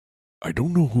I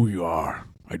don't know who you are.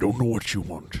 I don't know what you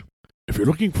want. If you're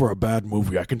looking for a bad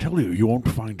movie, I can tell you, you won't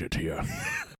find it here.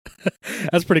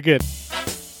 That's pretty good.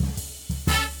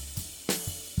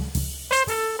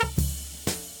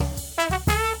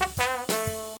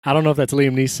 I don't know if that's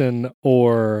Liam Neeson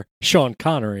or Sean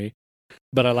Connery,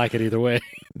 but I like it either way.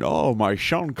 No, my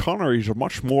Sean Connerys are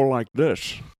much more like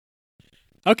this.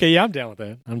 Okay, yeah, I'm down with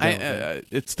that. I'm down with that.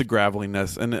 It's the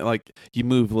graveliness, and you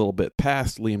move a little bit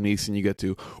past Liam Neeson, you get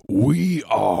to We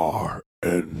are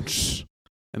Ents.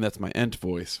 and that's my Ent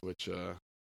voice, which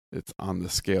it's on the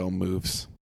scale moves.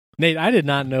 Nate, I did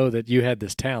not know that you had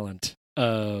this talent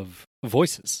of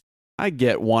voices. I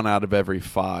get 1 out of every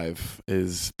 5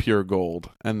 is pure gold,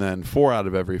 and then 4 out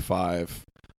of every 5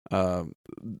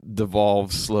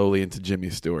 devolves slowly into Jimmy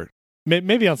Stewart.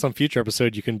 Maybe on some future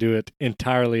episode you can do it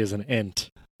entirely as an Ent.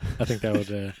 I think that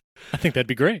would. I think that'd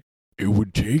be great. It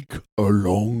would take a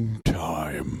long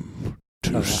time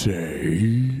to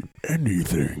say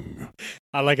anything.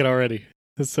 I like it already.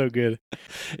 It's so good.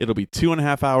 It'll be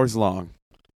 2.5 hours long.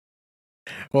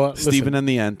 Well, Stephen listen, and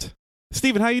the Ent.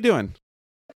 Stephen, how you doing?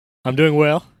 I'm doing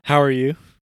well. How are you?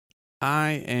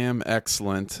 I am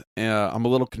excellent. I'm a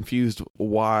little confused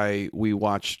why we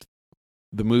watched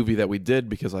the movie that we did,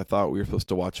 because I thought we were supposed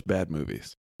to watch bad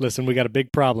movies. Listen, we got a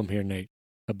big problem here, Nate.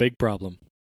 A big problem.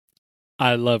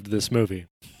 I loved this movie.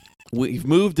 We've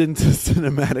moved into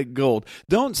cinematic gold.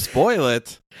 Don't spoil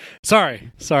it.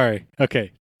 Sorry.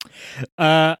 Okay.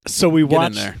 So we Get in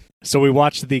watched. there. So we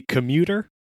watched The Commuter.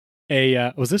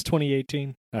 Was this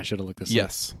 2018? I should have looked this up.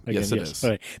 Yes. Yes, it is.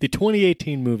 Okay. The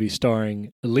 2018 movie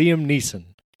starring Liam Neeson,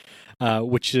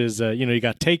 which is you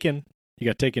got Taken,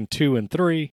 2 and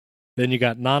 3, then you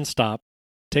got Nonstop,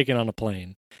 Taken on a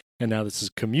Plane, and now this is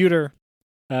Commuter.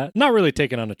 Not really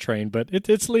taken on a train, but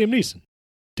it's Liam Neeson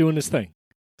doing his thing.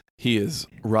 He is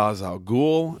Ra's al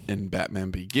Ghul in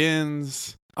Batman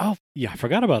Begins. Oh, yeah, I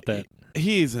forgot about that.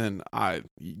 He's in.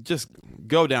 Just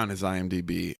go down his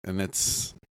IMDb, and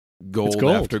it's gold,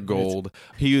 gold. after gold.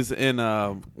 He was in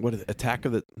what is it?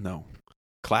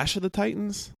 Clash of the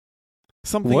Titans.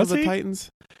 Something Was of the he? Titans.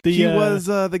 The, He was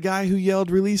the guy who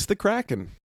yelled, "Release the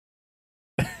Kraken."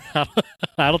 I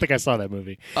don't think I saw that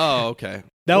movie. Oh, okay.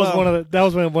 That was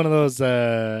one of those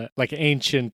like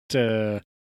ancient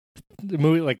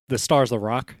movie, like the Stars of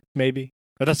Rock, maybe.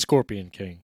 But that's Scorpion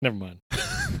King. Never mind.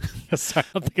 Sorry,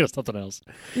 I'm thinking of something else.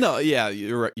 No, yeah,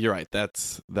 you're right.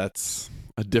 That's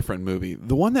a different movie.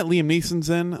 The one that Liam Neeson's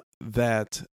in,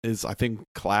 that is, I think,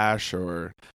 Clash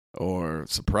or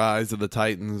Surprise of the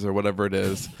Titans or whatever it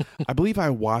is. I believe I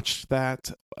watched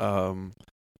that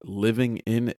living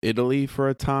in Italy for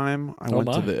a time. I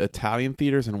went to the Italian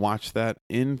theaters and watched that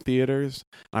in theaters.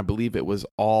 I believe it was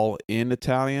all in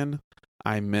Italian.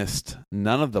 I missed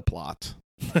none of the plot.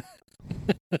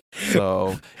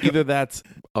 So either that's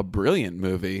a brilliant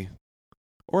movie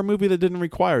or a movie that didn't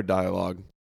require dialogue.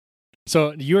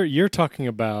 So you're talking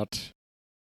about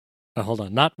hold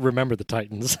on, not Remember the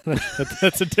Titans.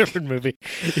 That's a different movie.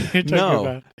 You're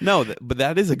talking about... but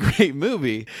that is a great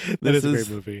movie. That is a great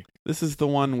movie. This is the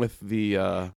one with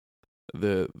the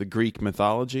Greek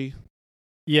mythology.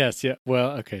 Yes, yeah.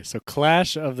 Well, okay. So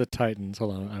Clash of the Titans.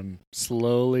 Hold on, I'm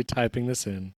slowly typing this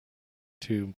in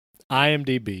to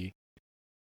IMDb.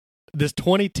 This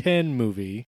 2010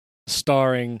 movie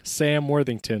starring Sam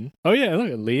Worthington. Oh yeah,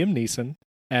 look at Liam Neeson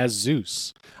as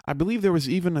Zeus. I believe there was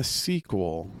even a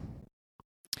sequel.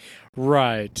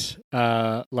 Right.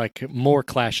 Like more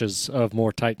clashes of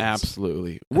more Titans.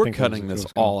 Absolutely. We're cutting this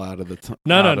all out of the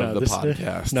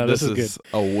podcast. No, this is good.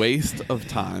 A waste of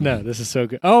time. No, this is so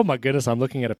good. Oh my goodness, I'm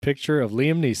looking at a picture of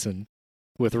Liam Neeson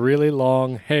with really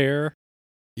long hair.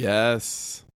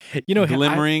 Yes.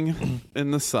 Glimmering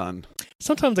in the sun.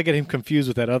 Sometimes I get him confused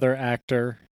with that other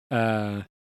actor.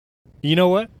 You know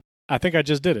what? I think I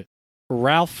just did it.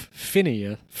 Ralph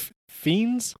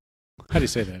Fiennes? How do you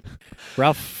say that?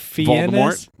 Ralph Fiennes?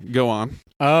 Voldemort? Go on.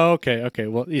 Oh, okay.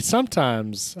 Well,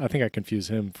 sometimes I think I confuse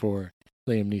him for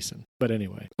Liam Neeson. But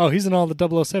anyway. Oh, he's in all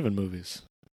the 007 movies.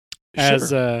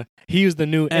 As he was the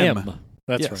new M.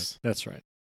 That's right.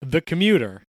 The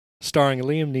Commuter, starring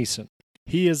Liam Neeson.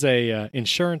 He is a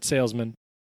insurance salesman.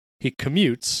 He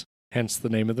commutes, hence the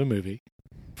name of the movie,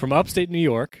 from upstate New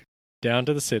York down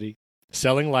to the city,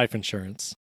 selling life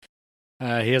insurance.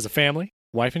 He has a family,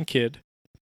 wife and kid.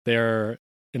 They're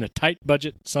in a tight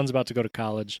budget. Son's about to go to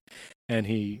college, and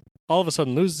he all of a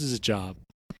sudden loses his job.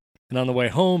 And on the way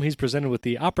home, he's presented with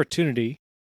the opportunity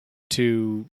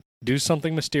to do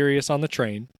something mysterious on the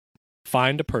train,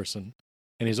 find a person,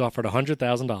 and he's offered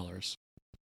 $100,000.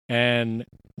 And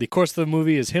the course of the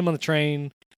movie is him on the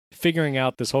train, figuring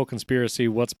out this whole conspiracy,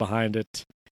 what's behind it.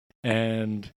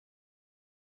 And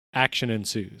action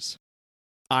ensues.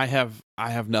 I have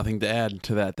nothing to add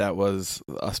to that. That was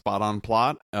a spot on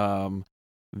plot. I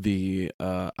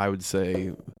would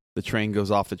say the train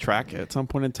goes off the track at some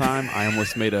point in time. I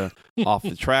almost made a off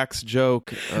the tracks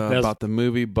joke about the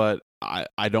movie, but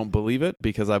I don't believe it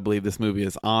because I believe this movie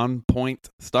is on point,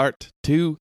 start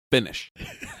to finish.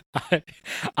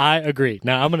 I agree.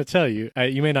 Now, I'm going to tell you,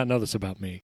 you may not know this about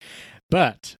me,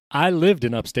 but I lived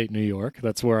in upstate New York.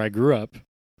 That's where I grew up.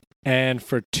 And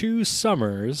for 2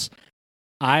 summers,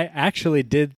 I actually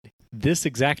did this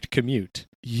exact commute.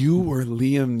 You were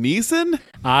Liam Neeson?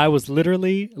 I was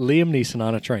literally Liam Neeson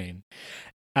on a train.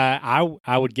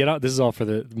 I would get out. This is all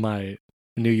for my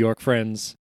New York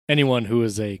friends. Anyone who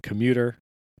is a commuter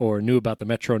or knew about the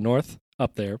Metro North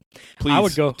up there. Please I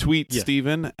would go tweet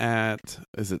Steven at,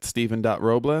 is it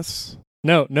Steven.Robles?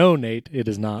 No, Nate, it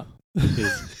is not.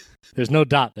 There's no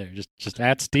dot there. Just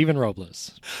at Steven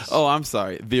Robles. Oh, I'm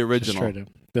sorry. The original.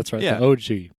 That's right. Yeah.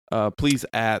 The OG. Please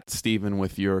at Steven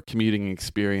with your commuting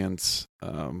experience.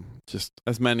 Just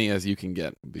as many as you can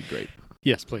get would be great.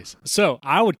 Yes, please. So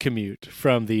I would commute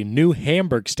from the New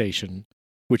Hamburg station,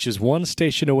 which is 1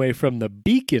 station away from the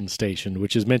Beacon station,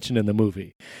 which is mentioned in the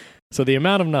movie. So the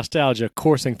amount of nostalgia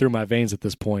coursing through my veins at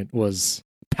this point was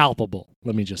palpable,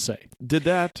 let me just say. Did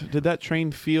that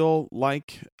train feel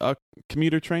like a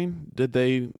commuter train? Did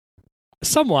they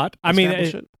somewhat? I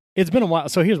mean, it's been a while.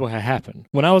 So here's what happened.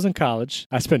 When I was in college,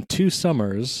 I spent 2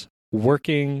 summers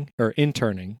working or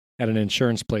interning at an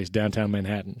insurance place downtown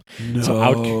Manhattan. No.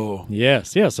 So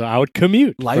yes. So I would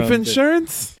commute. Life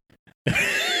insurance?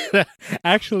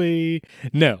 Actually,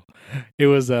 no. It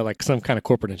was like some kind of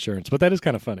corporate insurance, but that is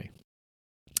kind of funny.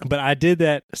 But I did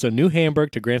that. So New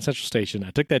Hamburg to Grand Central Station.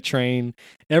 I took that train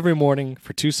every morning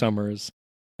for 2 summers.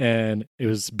 And it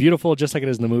was beautiful, just like it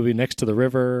is in the movie, next to the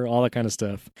river, all that kind of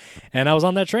stuff. And I was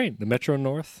on that train, the Metro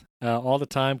North, all the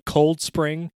time. Cold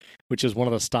Spring, which is one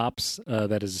of the stops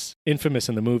that is infamous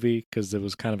in the movie because it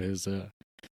was kind of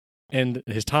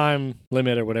his time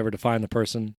limit or whatever to find the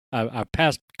person. I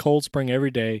passed Cold Spring every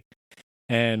day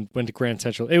and went to Grand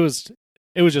Central. It was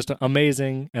just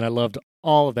amazing, and I loved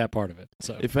all of that part of it.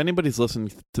 So if anybody's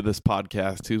listening to this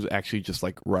podcast who's actually just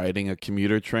like riding a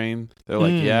commuter train, they're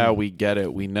like, yeah, we get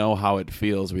it. We know how it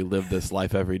feels. We live this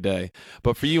life every day.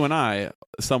 But for you and I,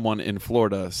 someone in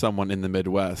Florida, someone in the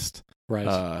Midwest,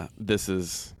 right? This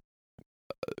is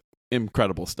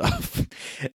incredible stuff.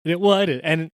 Well, it is.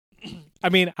 And I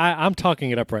mean, I'm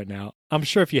talking it up right now. I'm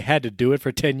sure if you had to do it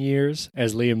for 10 years,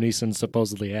 as Liam Neeson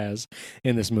supposedly has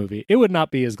in this movie, it would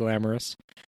not be as glamorous,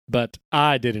 but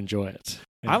I did enjoy it.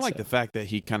 I like the fact that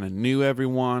he kind of knew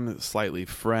everyone, slightly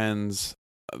friends.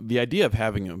 The idea of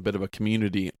having a bit of a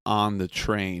community on the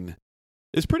train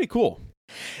is pretty cool.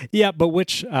 Yeah, but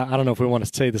I don't know if we want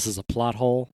to say this is a plot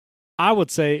hole. I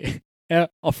would say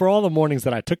for all the mornings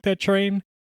that I took that train,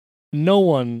 no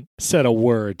one said a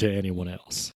word to anyone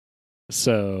else.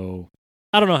 So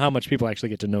I don't know how much people actually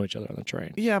get to know each other on the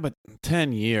train. Yeah, but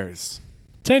 10 years.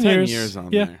 10 years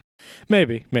on there.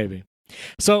 Maybe.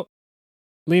 So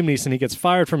Liam Neeson, he gets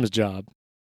fired from his job.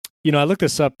 You know, I looked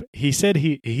this up. He said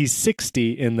he's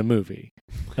 60 in the movie.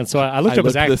 And so I looked up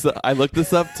his I looked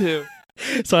this up too.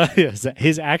 So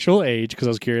his actual age, because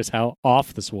I was curious how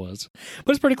off this was.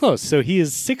 But it's pretty close. So he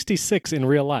is 66 in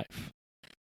real life.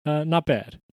 Not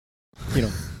bad. You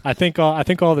know, I think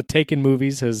all the Taken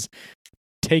movies has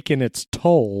taken its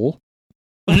toll.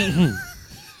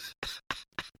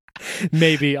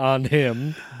 Maybe on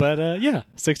him, but yeah,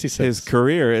 66. His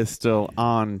career is still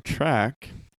on track.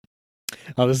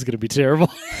 Oh, this is going to be terrible.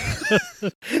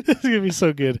 This is going to be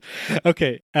so good.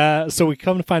 Okay, so we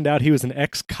come to find out he was an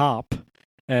ex-cop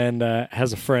and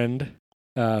has a friend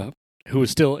who is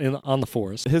still on the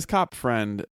force. His cop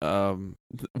friend,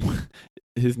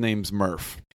 his name's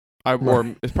Murph.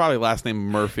 Or it's probably last name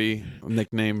Murphy,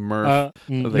 nickname Murph.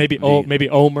 Maybe O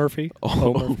Murphy.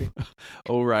 Murphy.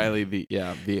 O'Reilly,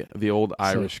 the old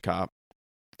Irish cop.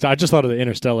 So I just thought of the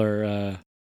Interstellar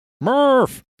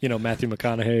Murph. You know, Matthew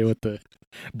McConaughey with the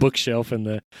bookshelf and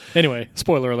the. Anyway,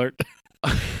 spoiler alert.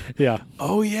 Yeah.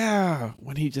 Oh yeah,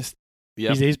 when he just.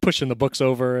 Yeah. He's pushing the books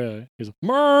over. He's like,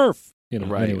 Murph. You know,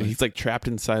 right. Anyway. He's like trapped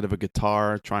inside of a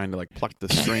guitar, trying to like pluck the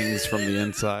strings from the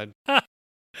inside.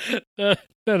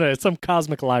 No, it's some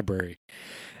cosmic library.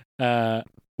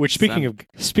 Which speaking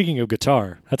of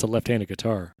guitar, that's a left-handed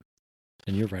guitar,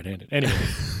 and you're right-handed. Anyway,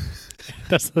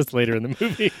 that's later in the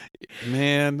movie.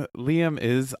 Man, Liam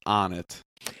is on it.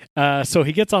 So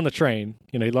he gets on the train.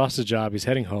 You know, he lost his job. He's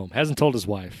heading home. Hasn't told his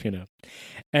wife. You know,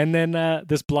 and then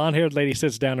this blonde-haired lady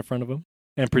sits down in front of him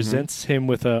and presents him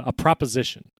with a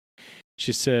proposition.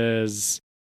 She says,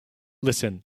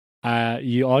 "Listen, all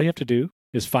you have to do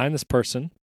is find this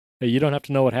person. You don't have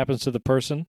to know what happens to the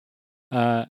person.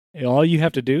 All you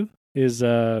have to do is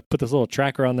put this little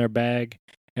tracker on their bag,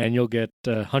 and you'll get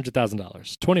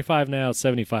 $100,000. 25 now,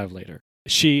 75 later.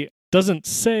 She doesn't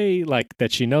say like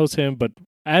that she knows him, but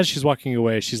as she's walking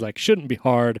away, she's like, shouldn't be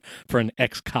hard for an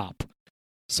ex-cop.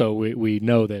 So we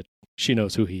know that she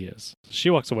knows who he is. She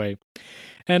walks away.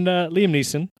 And Liam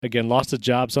Neeson, again, lost his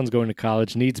job, son's going to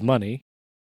college, needs money.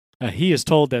 He is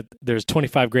told that there's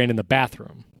 $25,000 in the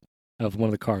bathroom of one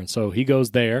of the cars. And so he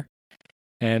goes there.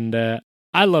 And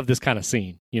I love this kind of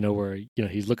scene, where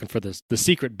he's looking for the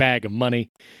secret bag of money.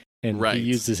 And he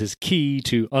uses his key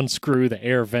to unscrew the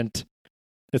air vent.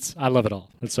 I love it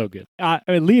all. It's so good.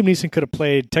 Liam Neeson could have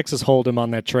played Texas Hold'em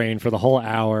on that train for the whole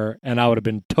hour, and I would have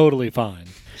been totally fine.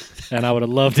 And I would have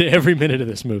loved every minute of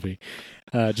this movie.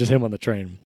 Just him on the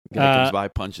train. Guy comes by,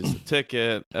 punches the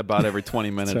ticket about every 20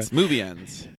 minutes. Right. Movie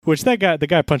ends. Which the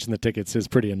guy punching the tickets is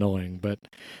pretty annoying, but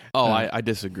I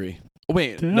disagree.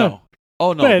 Wait, no.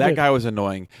 Oh no, that guy was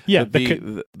annoying. Yeah,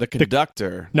 the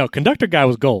conductor. Conductor guy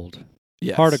was gold.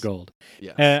 Yes. Heart of gold.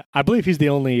 Yes. I believe he's the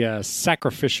only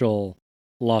sacrificial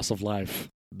loss of life.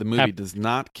 The movie does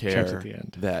not care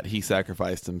that he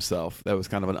sacrificed himself. That was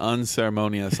kind of an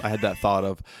unceremonious. I had that thought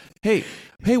of, hey,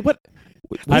 what?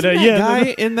 Wasn't that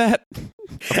guy in that?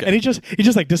 Okay. And he just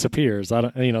like disappears. I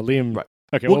don't, Liam. Right.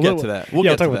 Okay, we'll get to that. We'll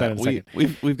get talk to about that in a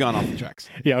second. We've gone off the tracks.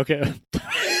 Yeah. Okay.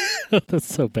 That's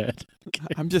so bad. Okay.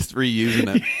 I'm just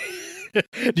reusing it.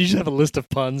 Did you just have a list of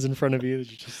puns in front of you?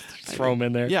 Did you just throw them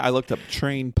in there? Yeah, I looked up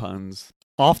train puns.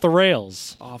 Off the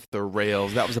rails. Off the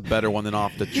rails. That was a better one than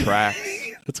off the tracks.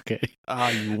 That's okay.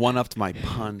 You one-upped my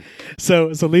pun. So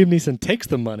Liam Neeson takes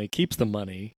the money, keeps the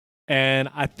money, and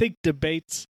I think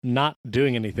debates not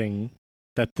doing anything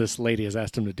that this lady has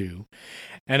asked him to do.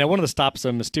 And at one of the stops,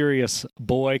 a mysterious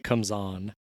boy comes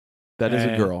on. That is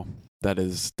a girl. That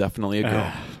is definitely a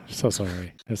girl. So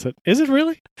sorry. Is it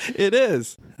really? It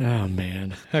is. Oh,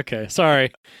 man. Okay.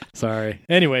 Sorry.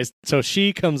 Anyways, so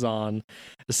she comes on,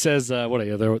 says, what are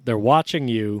you? They're watching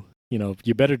you.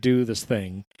 You better do this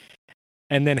thing.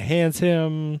 And then hands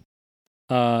him,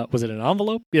 was it an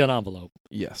envelope? Yeah, an envelope.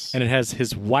 Yes. And it has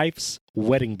his wife's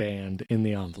wedding band in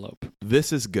the envelope.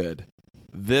 This is good.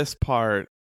 This part,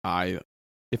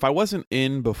 if I wasn't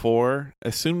in before,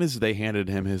 as soon as they handed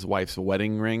him his wife's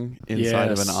wedding ring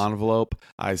inside of an envelope,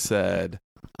 I said,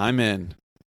 I'm in.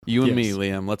 You and me,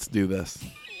 Liam, let's do this.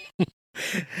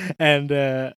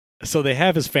 And so they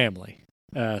have his family.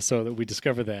 So that we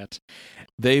discover that.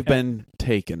 They've been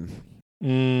taken.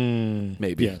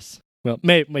 Maybe. Yes. Well,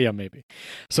 maybe.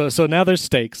 So now there's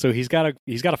stakes. So he's got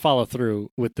to follow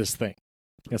through with this thing.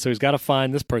 And so he's got to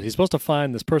find this person. He's supposed to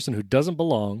find this person who doesn't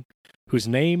belong, whose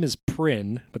name is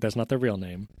Prin, but that's not their real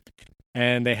name.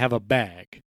 And they have a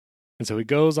bag. And so he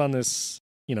goes on this,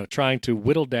 trying to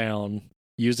whittle down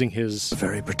using his... A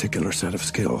very particular set of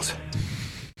skills.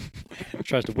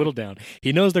 Tries to whittle down.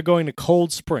 He knows they're going to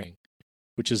Cold Spring,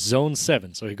 which is Zone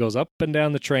 7. So he goes up and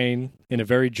down the train in a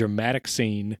very dramatic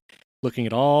scene, looking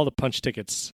at all the punch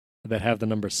tickets that have the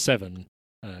number 7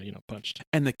 punched.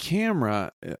 And the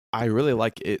camera, I really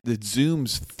like it. It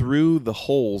zooms through the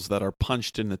holes that are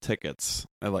punched in the tickets.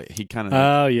 He kind of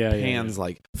pans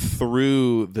like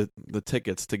through the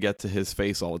tickets to get to his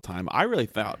face all the time. I really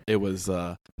thought it was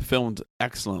filmed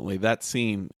excellently. That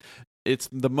scene, it's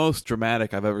the most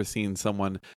dramatic I've ever seen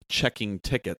someone checking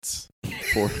tickets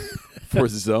for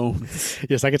zones.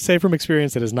 Yes, I could say from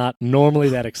experience it is not normally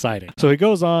that exciting. So he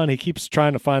goes on, he keeps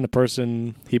trying to find the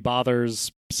person, he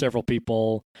bothers several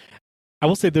people. I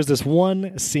will say there's this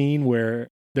one scene where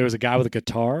there was a guy with a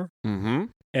guitar,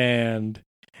 and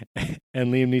Liam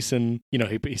Neeson,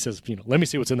 he says, let me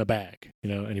see what's in the bag,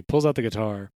 and he pulls out the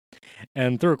guitar.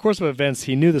 And through a course of events,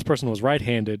 he knew this person was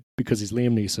right-handed because he's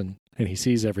Liam Neeson and he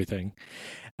sees everything.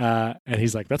 And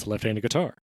he's like, that's a left-handed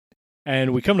guitar.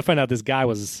 And we come to find out this guy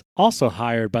was also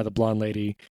hired by the blonde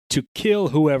lady to kill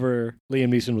whoever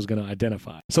Liam Neeson was going to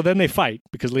identify. So then they fight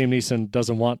because Liam Neeson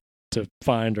doesn't want to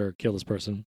find or kill this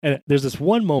person. And there's this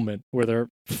one moment where they're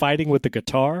fighting with the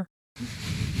guitar.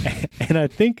 And I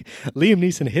think Liam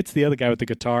Neeson hits the other guy with the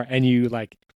guitar and you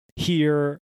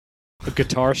hear a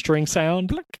guitar string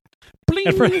sound.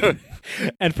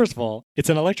 And first of all, it's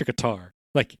an electric guitar.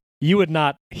 You would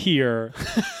not hear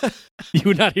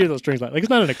those strings it's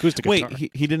not an acoustic guitar.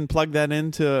 Wait, he didn't plug that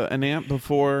into an amp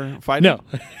before fighting?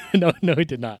 No, he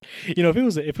did not. If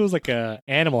it was like a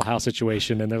Animal House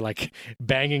situation and they're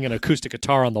banging an acoustic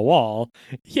guitar on the wall,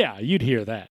 yeah, you'd hear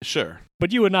that. Sure.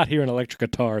 But you would not hear an electric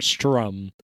guitar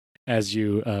strum as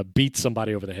you beat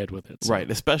somebody over the head with it. So.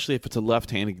 Right, especially if it's a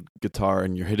left-handed guitar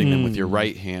and you're hitting them with your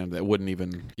right hand. That wouldn't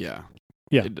even,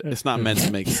 Yeah. It's not meant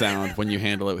to make sound when you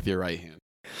handle it with your right hand.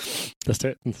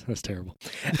 That's terrible.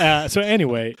 So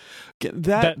anyway,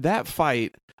 that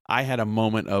fight, I had a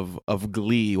moment of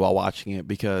glee while watching it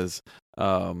because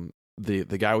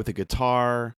the guy with the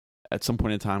guitar at some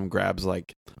point in time grabs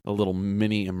like a little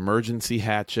mini emergency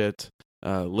hatchet.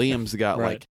 Liam's got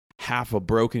like half a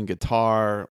broken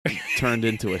guitar turned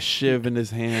into a shiv in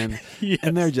his hand. Yes.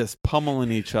 And they're just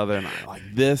pummeling each other. And I'm like,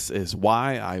 this is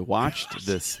why I watched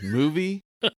this movie.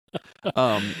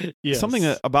 Yes.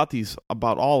 Something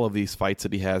about all of these fights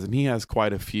that he has, and he has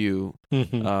quite a few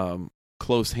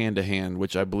close hand to hand,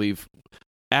 which I believe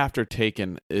after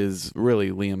Taken is really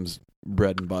Liam's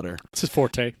bread and butter. It's his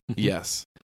forte. Yes.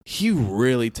 He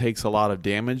really takes a lot of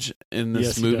damage in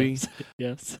this movie.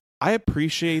 Yes. I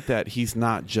appreciate that he's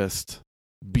not just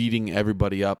beating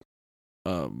everybody up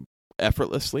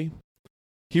effortlessly.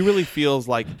 He really feels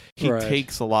like he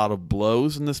takes a lot of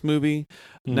blows in this movie.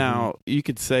 Mm-hmm. Now, you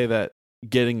could say that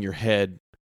getting your head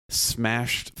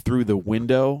smashed through the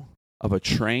window of a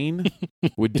train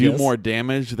would do more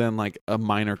damage than like a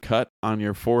minor cut on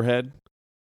your forehead.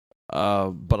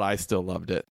 But I still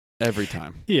loved it every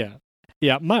time. Yeah.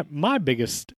 Yeah. My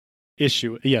biggest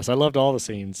issue, yes, I loved all the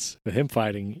scenes with him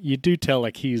fighting. You do tell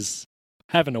like he's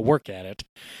having to work at it.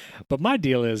 But my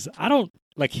deal is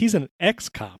he's an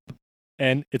ex-cop.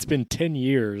 And it's been 10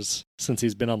 years since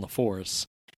he's been on the force.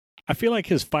 I feel like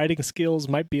his fighting skills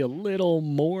might be a little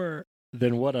more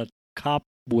than what a cop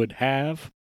would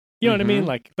have. You know what I mean?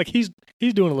 Like he's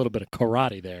doing a little bit of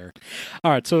karate there.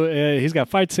 All right, so he's got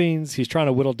fight scenes. He's trying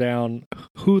to whittle down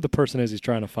who the person is he's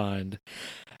trying to find.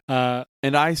 And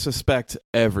I suspect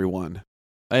everyone.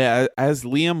 As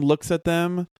Liam looks at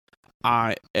them,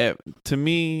 to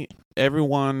me,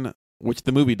 everyone, which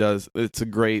the movie does, it's a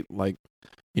great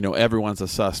everyone's a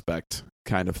suspect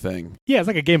kind of thing. Yeah, it's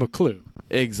like a game of Clue.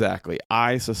 Exactly.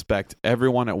 I suspect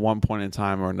everyone at one point in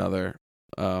time or another.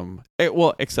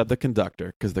 Except the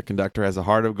conductor, because the conductor has a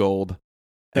heart of gold.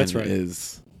 That's right.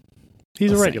 He's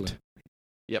a regular. Saint.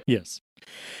 Yep. Yes.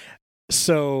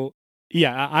 So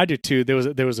yeah, I do too.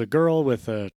 There was a girl with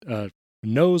a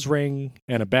nose ring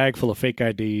and a bag full of fake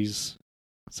IDs.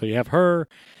 So you have her.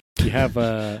 You have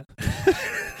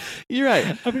You're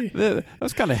right. I mean, that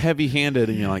was kind of heavy-handed,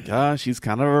 and you're like, she's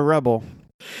kind of a rebel.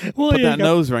 Well, put that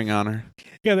nose ring on her.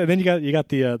 Yeah, then you got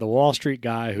the Wall Street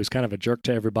guy who's kind of a jerk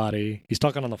to everybody. He's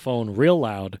talking on the phone real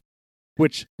loud,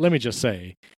 which, let me just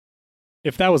say,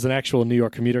 if that was an actual New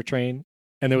York commuter train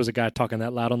and there was a guy talking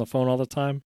that loud on the phone all the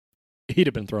time, he'd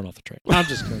have been thrown off the train. I'm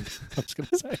just going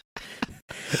to say.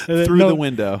 Through the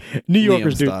window. New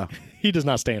Yorkers do. He does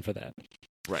not stand for that.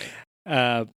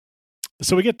 Right.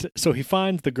 So he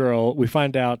finds the girl. We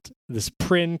find out this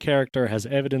Prin character has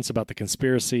evidence about the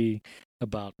conspiracy,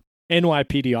 about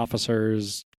NYPD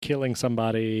officers killing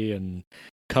somebody and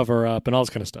cover up and all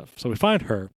this kind of stuff. So we find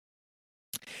her.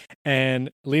 And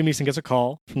Liam Neeson gets a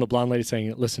call from the blonde lady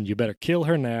saying, listen, you better kill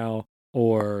her now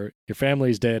or your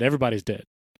family's dead. Everybody's dead.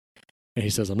 And he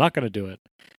says, I'm not going to do it.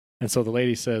 And so the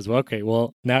lady says, well, okay,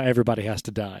 well, now everybody has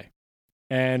to die.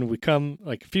 And we come,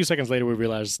 like a few seconds later, we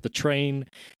realize the train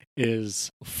is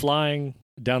flying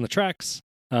down the tracks.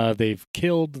 They've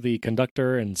killed the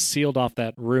conductor and sealed off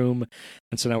that room.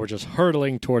 And so now we're just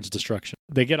hurtling towards destruction.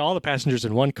 They get all the passengers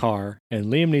in one car, and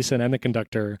Liam Neeson and the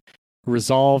conductor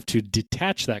resolve to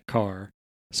detach that car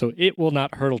so it will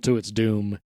not hurtle to its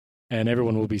doom, and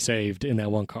everyone will be saved in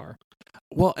that one car.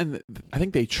 Well, and I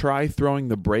think they try throwing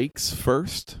the brakes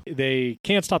first. They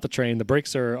can't stop the train. The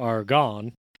brakes are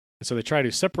gone. So they try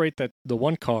to separate the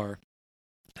one car.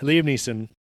 Liam Neeson,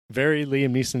 very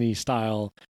Liam Neeson-y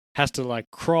style, has to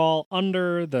crawl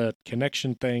under the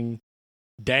connection thing,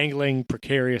 dangling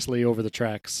precariously over the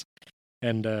tracks,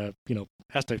 and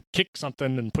has to kick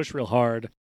something and push real hard.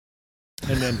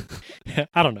 And then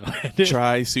I don't know.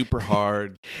 Try super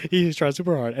hard. He tries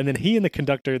super hard, and then he and the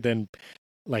conductor then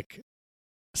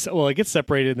it gets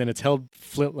separated, and then it's held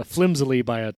flimsily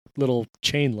by a little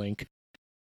chain link,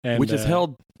 which is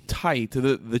held tight.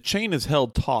 The chain is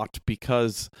held taut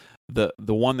because the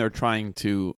one they're trying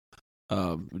to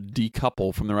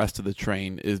decouple from the rest of the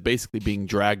train is basically being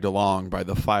dragged along by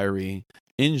the fiery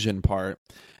engine part,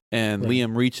 and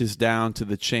Liam reaches down to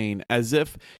the chain as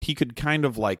if he could kind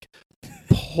of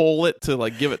pull it to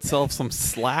give itself some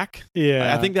slack.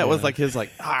 Yeah, I think that was his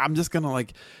I'm just gonna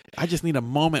I just need a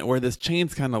moment where this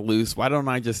chain's kind of loose. Why don't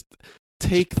I just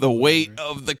take the weight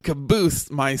of the caboose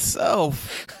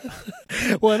myself?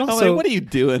 Well, and also, what are you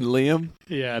doing, Liam?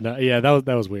 Yeah, that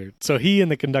was weird. So he and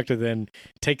the conductor then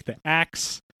take the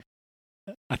axe,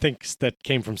 I think that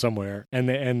came from somewhere, and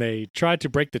they tried to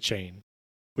break the chain.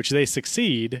 which they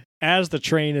succeed as the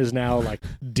train is now like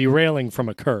derailing from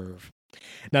a curve.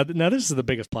 Now this is the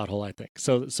biggest plot hole, I think.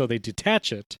 So they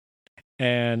detach it,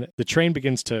 and the train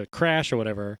begins to crash or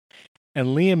whatever, and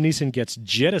Liam Neeson gets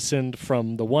jettisoned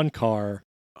from the one car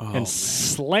and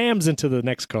slams into the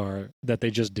next car that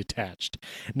they just detached.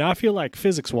 Now I feel like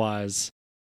physics-wise,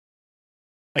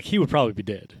 like he would probably be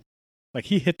dead. Like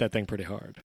he hit that thing pretty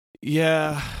hard.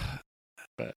 Yeah.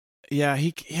 But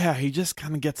he just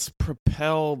kind of gets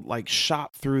propelled, like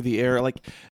shot through the air,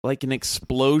 like an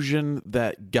explosion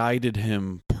that guided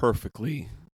him perfectly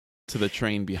to the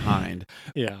train behind.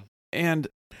 Yeah.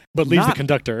 But leaves the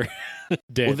conductor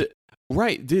dead. Well,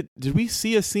 right. Did we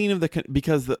see a scene of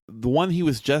because the one he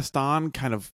was just on,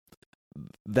 kind of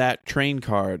that train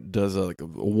car does a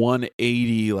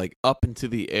 180, like up into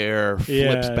the air,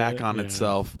 flips back on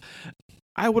itself.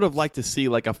 I would have liked to see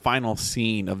like a final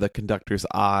scene of the conductor's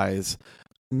eyes,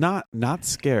 not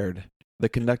scared. The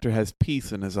conductor has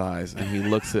peace in his eyes, and he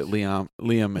looks at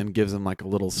Liam and gives him like a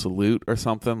little salute or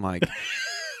something, like,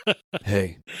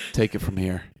 "Hey, take it from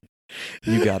here.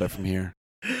 You got it from here."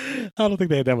 I don't think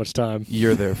they had that much time.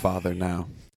 You're their father now.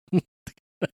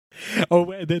 Oh,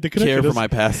 the conductor care for my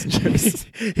passengers.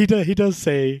 He does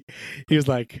say, he was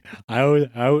like,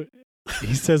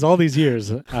 he says all these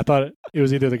years, I thought it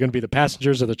was either going to be the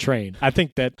passengers or the train. I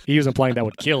think that he was implying that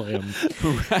would kill him.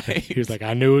 Right. He was like,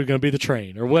 I knew it was going to be the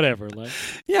train or whatever. Like,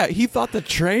 yeah, he thought the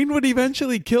train would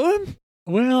eventually kill him?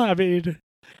 Well, I mean...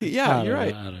 Yeah, you're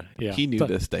right. Yeah. He knew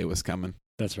this day was coming.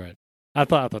 That's right. I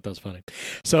thought that was funny.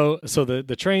 So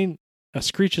the train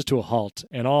screeches to a halt,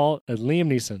 and Liam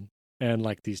Neeson and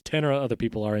like these 10 or other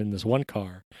people are in this one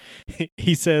car.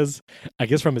 He says, I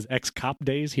guess from his ex-cop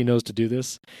days, he knows to do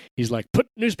this. He's like, put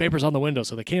newspapers on the window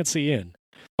so they can't see in.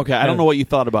 Okay, I don't know what you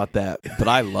thought about that, but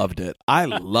I loved it. I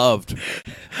loved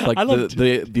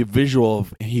the visual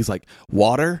of, he's like,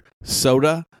 water,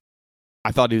 soda.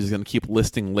 I thought he was going to keep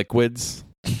listing liquids,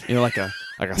 like a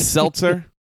seltzer.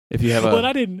 If you have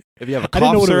if you have a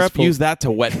cough syrup, use that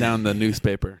to wet down the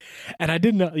newspaper. And I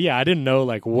didn't know. Yeah, I didn't know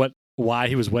like why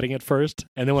he was wetting it first.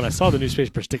 And then when I saw the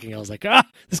newspaper sticking, I was like,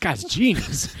 this guy's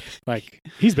genius. Like,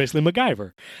 he's basically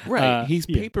MacGyver. Right. He's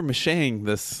paper macheing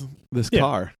this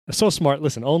car. So smart.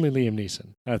 Listen, only Liam Neeson.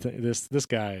 I think this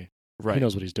guy, he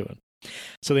knows what he's doing.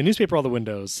 So they newspaper all the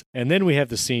windows. And then we have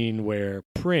the scene where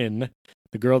Pryn,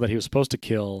 the girl that he was supposed to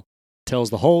kill, tells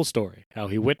the whole story. How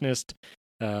he witnessed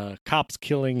cops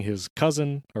killing his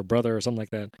cousin or brother or something like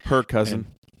that. Her cousin.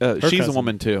 She's a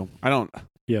woman too. I don't...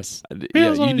 Yes.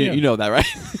 Yeah, you know that, right?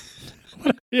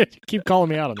 Yeah, you keep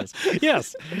calling me out on this.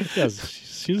 Yes.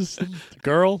 She's a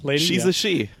girl, lady. She's a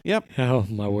she. Yep. Oh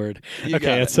my word.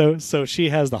 Okay, and so she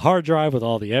has the hard drive with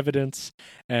all the evidence,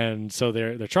 and so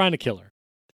they're trying to kill her.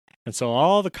 And so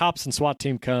all the cops and SWAT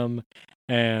team come,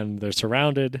 and they're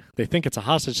surrounded. They think it's a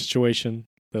hostage situation.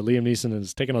 That Liam Neeson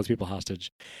is taking all these people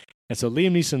hostage. And so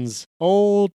Liam Neeson's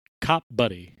old cop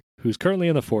buddy, who's currently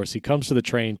in the force, he comes to the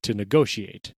train to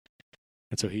negotiate.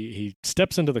 And so he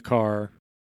steps into the car,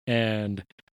 and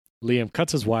Liam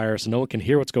cuts his wire so no one can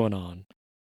hear what's going on.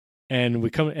 And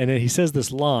then he says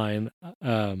this line.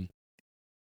 So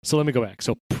let me go back.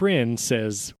 So Pryn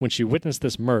says when she witnessed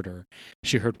this murder,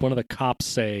 she heard one of the cops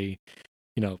say,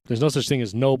 there's no such thing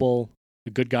as noble.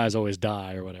 The good guys always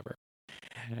die or whatever.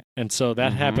 And so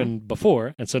that happened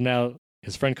before. And so now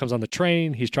his friend comes on the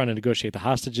train. He's trying to negotiate the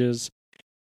hostages.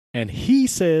 And he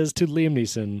says to Liam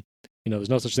Neeson, there's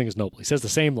no such thing as noble. He says the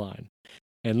same line.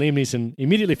 And Liam Neeson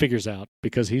immediately figures out,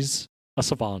 because he's a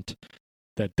savant,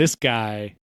 that this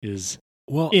guy is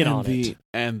in on it.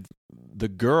 And the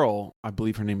girl, I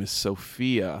believe her name is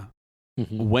Sophia,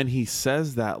 when he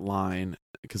says that line,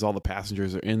 because all the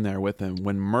passengers are in there with him,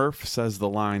 when Murph says the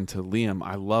line to Liam,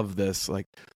 I love this, like,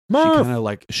 Murph! She kind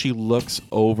of she looks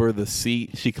over the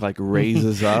seat. She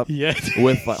raises up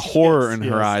with horror in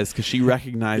her eyes because she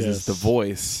recognizes the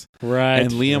voice. Right.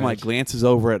 And Liam glances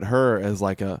over at her as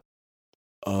like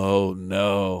oh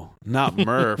no, not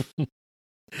Murph.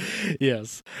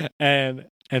 Yes. And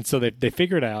so they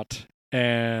figure it out,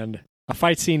 and a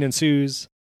fight scene ensues,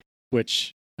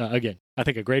 which, again, I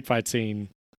think a great fight scene,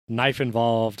 knife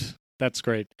involved. That's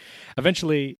great.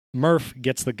 Eventually, Murph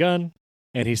gets the gun.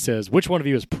 And he says, which one of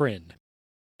you is Pryn?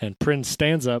 And Pryn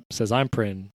stands up, says, I'm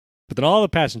Pryn. But then all the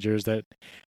passengers that,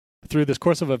 through this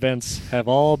course of events, have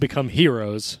all become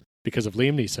heroes because of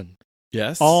Liam Neeson.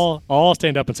 Yes. All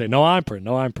stand up and say, no, I'm Pryn.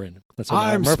 No, I'm Pryn.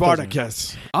 I'm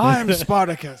Spartacus. I'm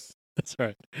Spartacus. That's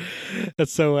right. And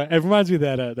so it reminds me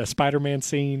of that Spider-Man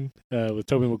scene with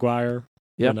Tobey Maguire.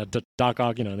 Yep. And Doc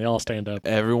Ock, and they all stand up.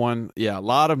 Everyone, a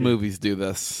lot of movies do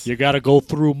this. You got to go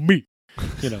through me.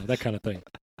 That kind of thing.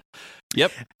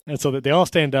 Yep. And so that they all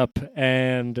stand up,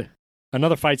 and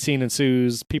another fight scene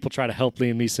ensues. People try to help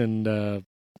Liam Neeson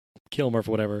kill Murph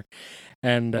or whatever.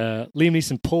 And Liam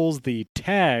Neeson pulls the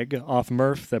tag off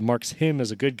Murph that marks him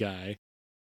as a good guy,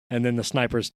 and then the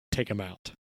snipers take him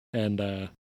out. And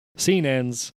scene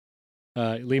ends.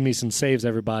 Liam Neeson saves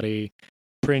everybody.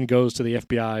 Prin goes to the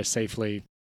FBI safely.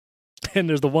 And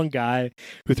there's the one guy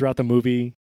who throughout the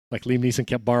movie, like Liam Neeson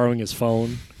kept borrowing his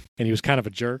phone, and he was kind of a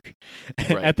jerk.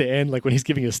 Right. At the end, like when he's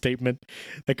giving a statement,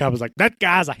 the cop was like, "That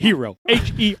guy's a hero.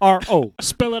 Hero.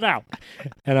 Spell it out."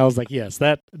 And I was like, yes,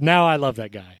 now I love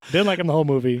that guy. Didn't like him the whole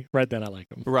movie. Right then I like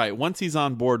him. Right. Once he's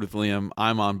on board with Liam,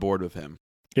 I'm on board with him.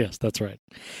 Yes, that's right.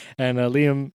 And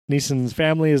Liam Neeson's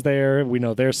family is there. We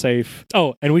know they're safe.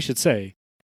 Oh, and we should say,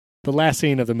 the last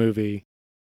scene of the movie,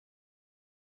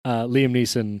 Liam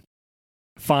Neeson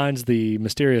finds the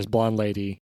mysterious blonde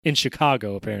lady in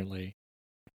Chicago, apparently.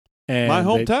 And My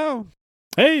hometown.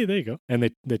 Hey, there you go.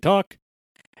 And they talk,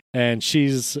 and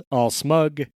she's all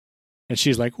smug, and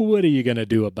she's like, "What are you going to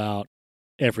do about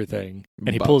everything?" And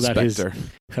he pulls out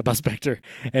about Spectre.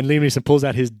 And Liam Neeson pulls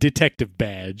out his detective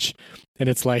badge, and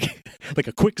it's like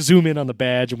a quick zoom in on the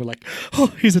badge, and we're like, "Oh,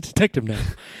 he's a detective now."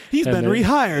 He's been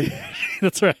rehired.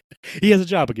 That's right. He has a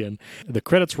job again. The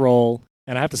credits roll,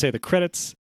 and I have to say the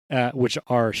credits, which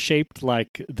are shaped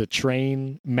like the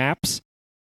train maps,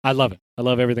 I love it. I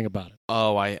love everything about it.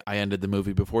 Oh, I ended the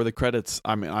movie before the credits.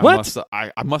 I mean, I What?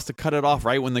 must have cut it off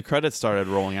right when the credits started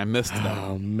rolling. I missed that.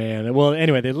 Oh, man. Well,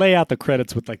 anyway, they lay out the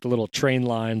credits with like the little train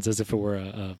lines as if it were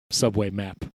a subway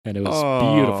map, and it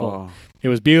was beautiful. It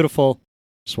was beautiful.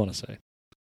 Just want to say.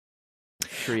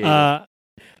 Creative.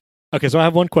 Okay, so I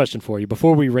have one question for you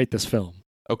before we rate this film.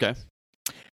 Okay.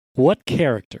 What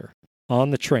character on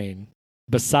the train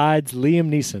besides Liam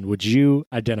Neeson would you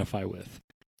identify with?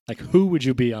 Like, who would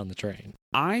you be on the train?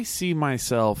 I see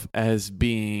myself as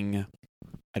being,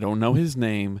 I don't know his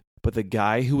name, but the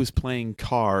guy who was playing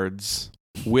cards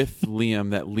with Liam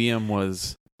that Liam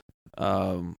was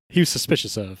he was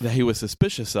suspicious of. that he was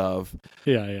suspicious of.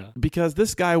 Yeah. Because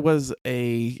this guy was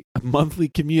a monthly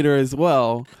commuter as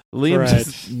well. Liam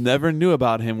just never knew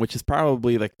about him, which is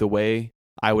probably like the way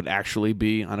I would actually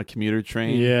be on a commuter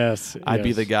train. Yes. I'd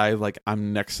be the guy, like,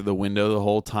 I'm next to the window the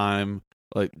whole time,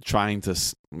 like trying to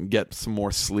get some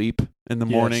more sleep in the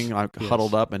morning, like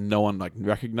huddled up, and no one like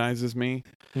recognizes me.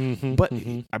 Mm-hmm, But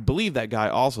I believe that guy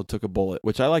also took a bullet,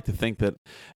 which I like to think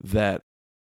that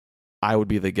I would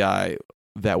be the guy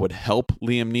that would help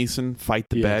Liam Neeson fight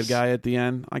the bad guy at the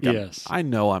end. Like, I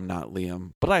know I'm not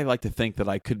Liam, but I like to think that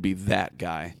I could be that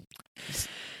guy.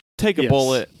 Take a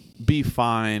bullet, be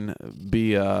fine,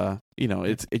 be and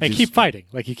just keep fighting,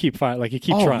 like you keep trying.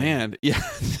 Oh man, yeah.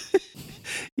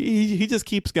 He just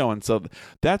keeps going. So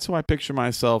that's who I picture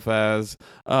myself as.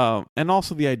 And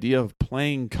also the idea of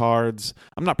playing cards.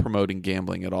 I'm not promoting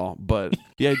gambling at all, but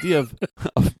the idea of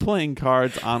playing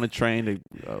cards on a train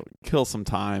to kill some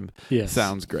time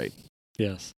sounds great.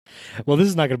 Yes. Well, this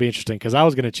is not going to be interesting because I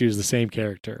was going to choose the same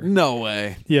character. No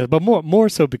way. Yeah, but more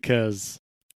so because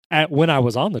when I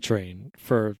was on the train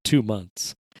for 2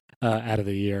 months out of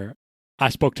the year, I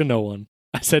spoke to no one.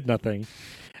 I said nothing.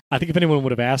 I think if anyone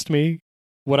would have asked me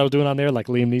what I was doing on there, like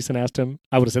Liam Neeson asked him,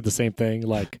 I would have said the same thing,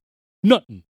 like,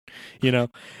 nothing,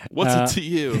 What's it to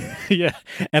you? Yeah.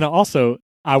 And also,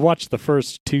 I watched the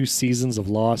first 2 seasons of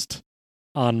Lost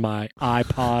on my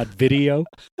iPod video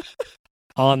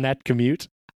on that commute.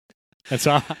 And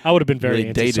so I would have been very really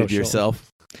antisocial. dated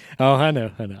yourself. Oh, I know.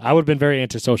 I would have been very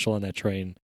antisocial on that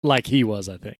train, like he was,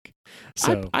 I think.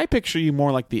 So I picture you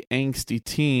more like the angsty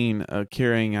teen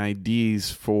carrying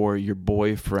IDs for your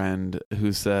boyfriend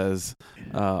who says,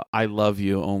 I love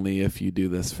you only if you do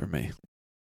this for me.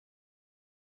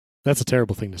 That's a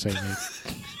terrible thing to say,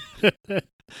 mate.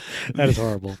 That is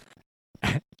horrible.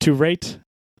 To rate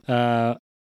the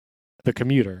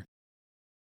Commuter,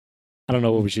 I don't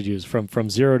know what we should use. From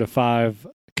 0 to 5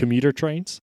 commuter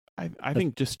trains? I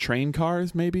think just train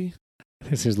cars, maybe?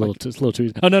 This is a little too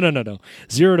easy. Oh, no.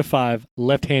 0 to 5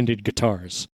 left-handed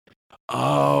guitars.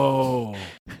 Oh,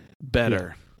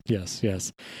 better. Yeah.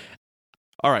 Yes.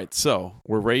 All right, so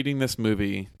we're rating this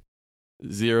movie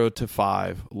 0 to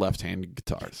 5 left-handed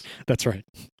guitars. That's right.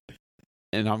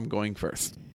 And I'm going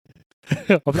first.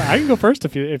 I can go first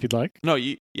if you'd like. No,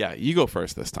 you go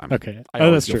first this time. Okay. I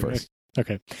always that's go true. first.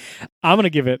 Okay. I'm going to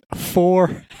give it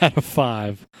 4 out of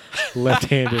 5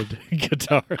 left-handed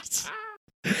guitars.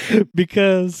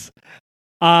 Because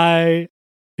I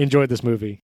enjoyed this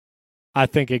movie. I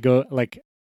think I could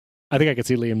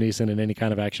see Liam Neeson in any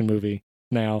kind of action movie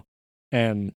now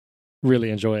and really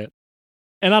enjoy it.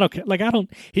 And I don't care.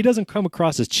 He doesn't come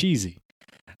across as cheesy.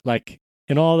 And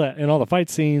in all the fight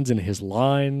scenes and his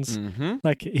lines. Mm-hmm.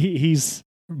 Like he's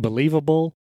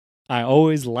believable. I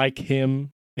always like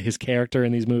him, his character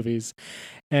in these movies,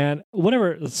 and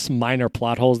whatever minor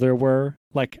plot holes there were,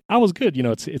 like I was good. You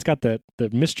know, it's got the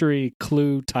mystery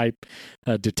clue type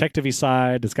detective-y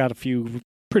side. It's got a few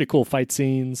pretty cool fight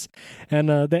scenes, and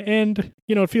the end,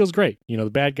 you know, it feels great. You know,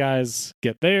 the bad guys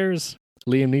get theirs.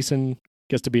 Liam Neeson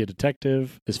gets to be a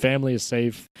detective. His family is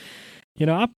safe. You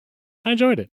know, I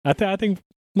enjoyed it. I think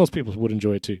most people would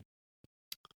enjoy it too.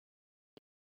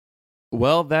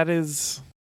 Well, that is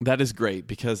great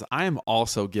because I am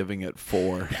also giving it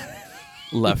 4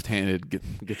 left-handed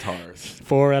guitars.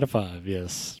 4 out of 5,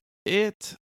 yes.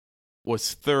 It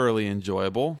was thoroughly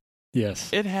enjoyable. Yes.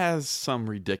 It has some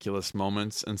ridiculous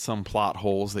moments and some plot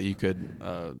holes that you could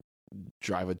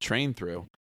drive a train through.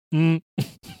 Had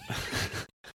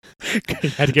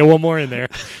to get one more in there.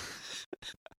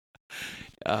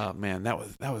 Man, that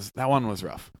one was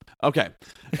rough. Okay.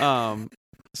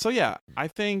 So yeah, I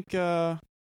think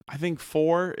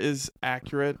 4 is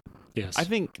accurate. Yes. I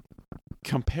think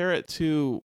compare it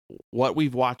to what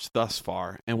we've watched thus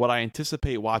far and what I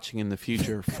anticipate watching in the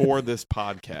future for this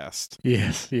podcast.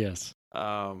 Yes.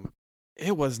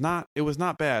 It was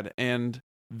not bad, and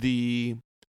the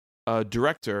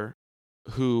director,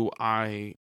 who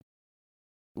I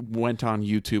went on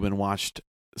YouTube and watched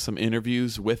some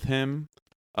interviews with him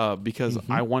because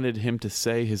I wanted him to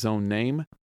say his own name.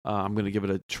 I'm going to give it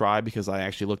a try because I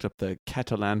actually looked up the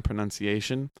Catalan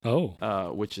pronunciation.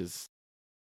 Which is,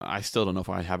 I still don't know if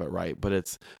I have it right, but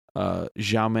it's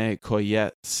Jaume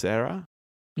Collet Serra.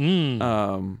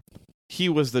 He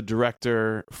was the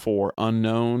director for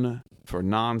Unknown, for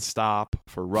Nonstop,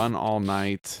 for Run All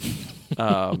Night.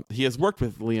 He has worked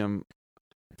with Liam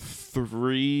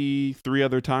three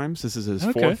other times. This is his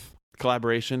 4th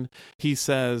collaboration. He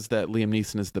says that Liam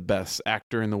Neeson is the best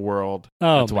actor in the world.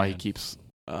 That's why he keeps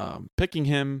picking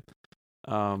him.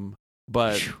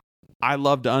 But I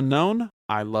loved Unknown.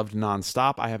 I loved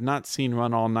Nonstop. I have not seen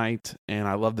Run All Night, and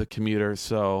I love The Commuter.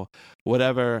 So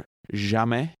whatever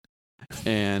Jamais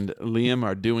and Liam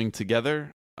are doing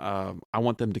together, I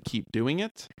want them to keep doing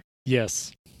it.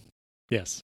 Yes. I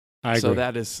agree. So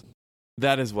that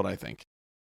is what I think.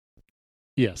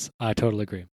 Yes, I totally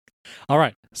agree. All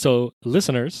right. So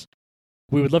listeners,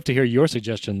 we would love to hear your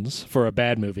suggestions for a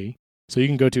bad movie. So you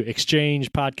can go to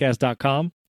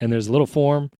exchangepodcast.com, and there's a little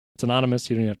form. It's anonymous.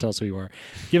 You don't even have to tell us who you are.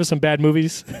 Give us some bad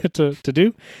movies to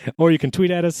do, or you can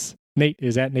tweet at us. Nate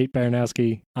is at Nate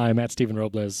Baranowski. I'm at Stephen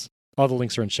Robles. All the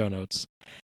links are in show notes.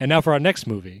 And now for our next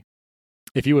movie,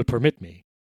 if you would permit me.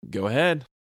 Go ahead.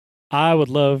 I would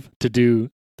love to do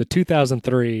the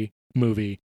 2003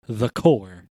 movie, The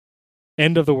Core,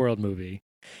 End of the World movie.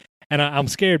 And I'm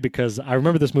scared because I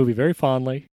remember this movie very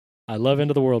fondly. I love End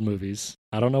of the World movies.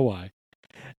 I don't know why.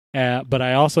 But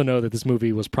I also know that this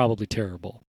movie was probably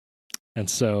terrible. And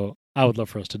so I would love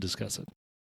for us to discuss it.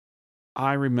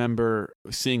 I remember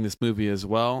seeing this movie as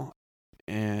well.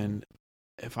 And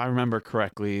if I remember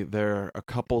correctly, there are a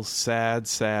couple sad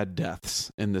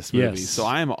deaths in this movie. Yes. So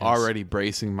I am already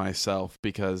bracing myself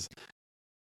because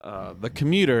The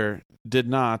Commuter did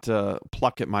not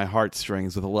pluck at my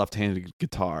heartstrings with a left-handed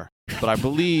guitar. But I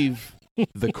believe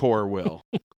The Core will.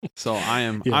 So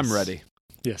I'm ready.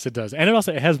 Yes, it does. And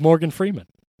it has Morgan Freeman,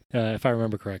 if I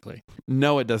remember correctly.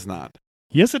 No, it does not.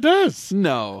 Yes, it does.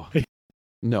 No,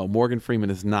 Morgan Freeman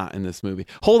is not in this movie.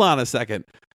 Hold on a second.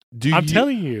 I'm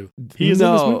telling you, he is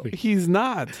in this movie. No, he's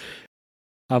not.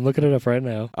 I'm looking it up right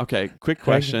now. Okay, quick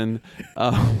question.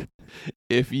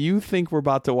 If you think we're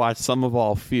about to watch Sum of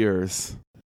All Fears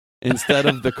instead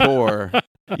of The Core,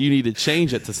 you need to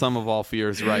change it to Sum of All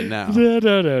Fears right now.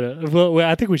 No. Well,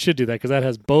 I think we should do that because that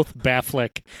has both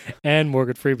Batfleck and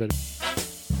Morgan Freeman.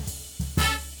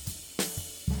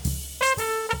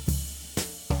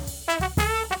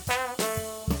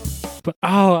 But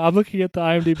I'm looking at the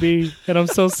IMDb and I'm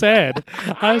so sad.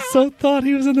 I so thought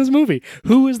he was in this movie.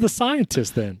 Who is the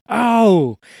scientist then?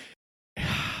 Oh,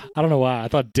 I don't know why. I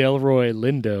thought Delroy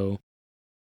Lindo.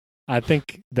 I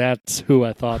think that's who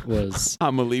I thought was.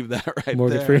 I'm gonna leave that right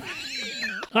Morgan there.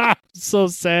 Freeman. So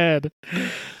sad.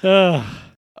 Well,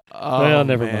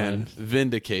 never mind.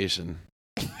 Vindication.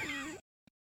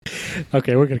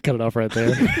 Okay, we're gonna cut it off right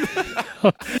there.